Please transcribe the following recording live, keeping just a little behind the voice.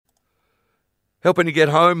Helping you get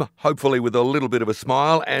home, hopefully with a little bit of a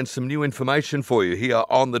smile and some new information for you here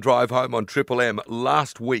on The Drive Home on Triple M.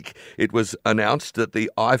 Last week, it was announced that the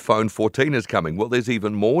iPhone 14 is coming. Well, there's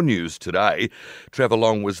even more news today. Trevor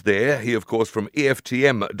Long was there. He, of course, from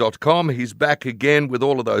EFTM.com. He's back again with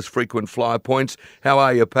all of those frequent flyer points. How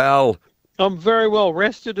are you, pal? I'm very well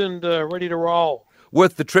rested and ready to roll.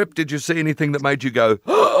 Worth the trip? Did you see anything that made you go,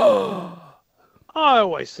 oh? I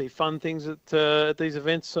always see fun things at these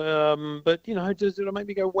events, but, does it make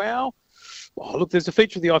me go, wow? Oh, look, there's a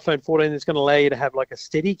feature of the iPhone 14 that's going to allow you to have like a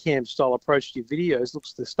Steadicam style approach to your videos.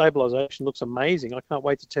 The stabilization looks amazing. I can't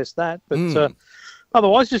wait to test that. But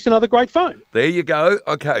otherwise, just another great phone. There you go.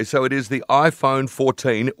 Okay, so it is the iPhone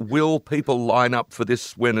 14. Will people line up for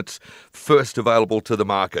this when it's first available to the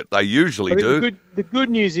market? They usually do. The good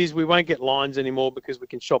news is we won't get lines anymore because we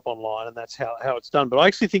can shop online, and that's how it's done. But I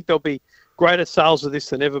actually think there'll be greater sales of this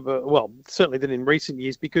than ever, certainly than in recent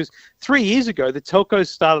years, because 3 years ago, the telcos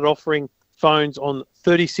started offering phones on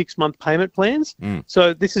 36-month payment plans.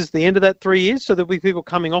 So this is the end of that 3 years. So there'll be people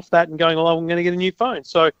coming off that and going, oh, I'm going to get a new phone.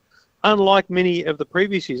 So unlike many of the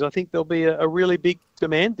previous years, I think there'll be a really big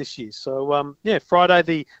demand this year. So, Friday,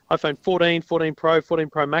 the iPhone 14, 14 Pro, 14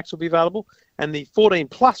 Pro Max will be available, and the 14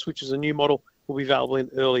 Plus, which is a new model, will be available in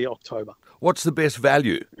early October. What's the best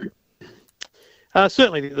value?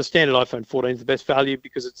 Certainly, the standard iPhone 14 is the best value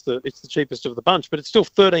because it's the cheapest of the bunch, but it's still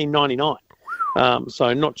 $13.99,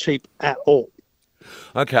 so not cheap at all.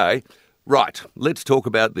 Okay, right. Let's talk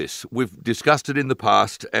about this. We've discussed it in the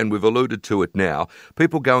past, and we've alluded to it now.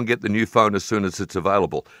 People go and get the new phone as soon as it's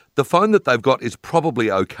available. The phone that they've got is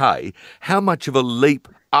probably okay. How much of a leap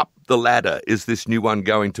up the ladder is this new one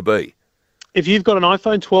going to be? If you've got an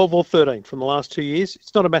iPhone 12 or 13 from the last 2 years,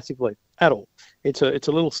 it's not a massive leap at all. It's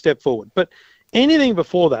a little step forward, but anything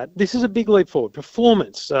before that, this is a big leap forward.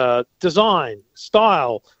 Performance, design,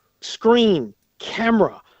 style, screen,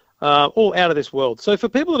 camera, all out of this world. So for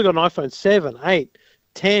people that have got an iPhone 7, 8,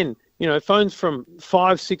 10, phones from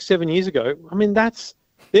 5, 6, 7 years ago,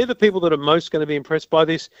 they're the people that are most going to be impressed by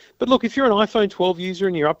this. But look, if you're an iPhone 12 user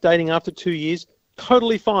and you're updating after 2 years,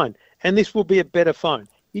 totally fine. And this will be a better phone.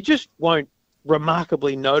 You just won't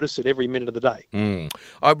remarkably notice it every minute of the day.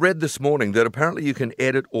 I read this morning that apparently you can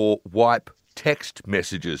edit or wipe text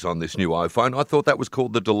messages on this new iPhone. I thought that was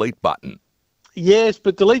called the delete button. Yes,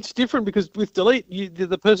 but delete's different because with delete,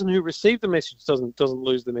 the person who received the message doesn't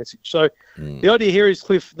lose the message. So the idea here is,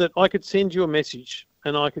 Cliff, that I could send you a message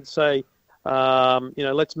and I could say,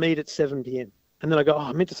 let's meet at 7 p.m. And then I go,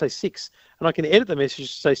 I meant to say 6. And I can edit the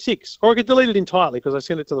message to say 6. Or I could delete it entirely because I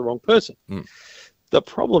sent it to the wrong person. The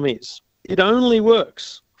problem is it only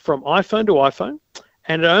works from iPhone to iPhone.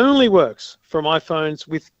 And it only works from iPhones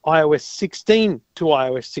with iOS 16 to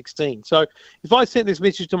iOS 16. So if I sent this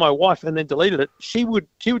message to my wife and then deleted it, she would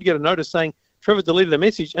get a notice saying, Trevor deleted a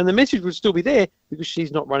message, and the message would still be there because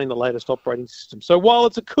she's not running the latest operating system. So while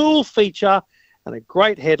it's a cool feature and a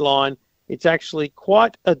great headline, it's actually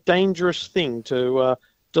quite a dangerous thing to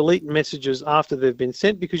delete messages after they've been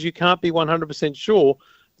sent because you can't be 100% sure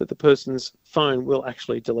that the person's phone will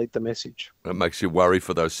actually delete the message. It makes you worry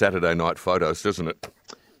for those Saturday night photos, doesn't it?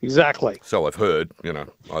 Exactly. So I've heard,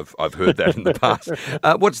 I've heard that in the past.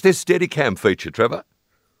 What's this Steadicam feature, Trevor?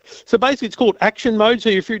 So basically it's called action mode. So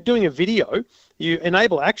if you're doing a video, you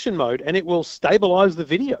enable action mode and it will stabilize the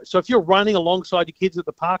video. So if you're running alongside your kids at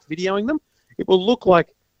the park videoing them, it will look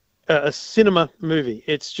like a cinema movie.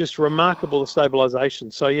 It's just remarkable, the stabilization.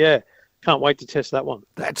 So yeah, can't wait to test that one.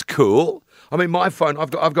 That's cool. I mean, my phone,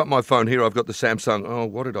 I've got my phone here. I've got the Samsung. Oh,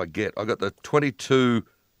 what did I get? I got the 22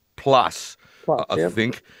 Plus, I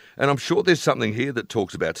think. And I'm sure there's something here that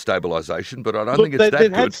talks about stabilization, but I don't think it's that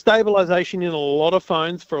good. They've had stabilization in a lot of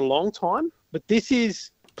phones for a long time, but this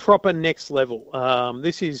is proper next level.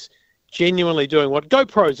 This is genuinely doing what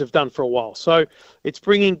GoPros have done for a while. So it's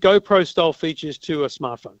bringing GoPro-style features to a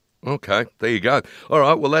smartphone. Okay, there you go. All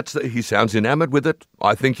right, well, he sounds enamored with it.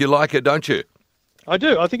 I think you like it, don't you? I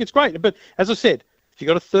do. I think it's great. But as I said, if you've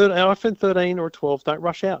got an iPhone 13 or a 12, don't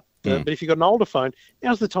rush out. But if you've got an older phone,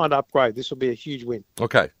 now's the time to upgrade. This will be a huge win.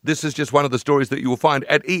 Okay, this is just one of the stories that you will find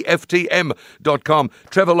at EFTM.com.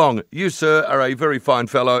 Trevor Long, you, sir, are a very fine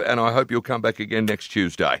fellow, and I hope you'll come back again next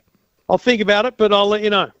Tuesday. I'll think about it, but I'll let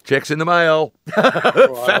you know. Check's in the mail. Right,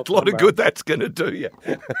 fat lot of good that's going to do you.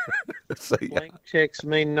 See ya. Blank checks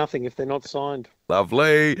mean nothing if they're not signed.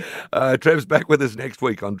 Lovely. Trev's back with us next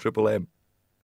week on Triple M.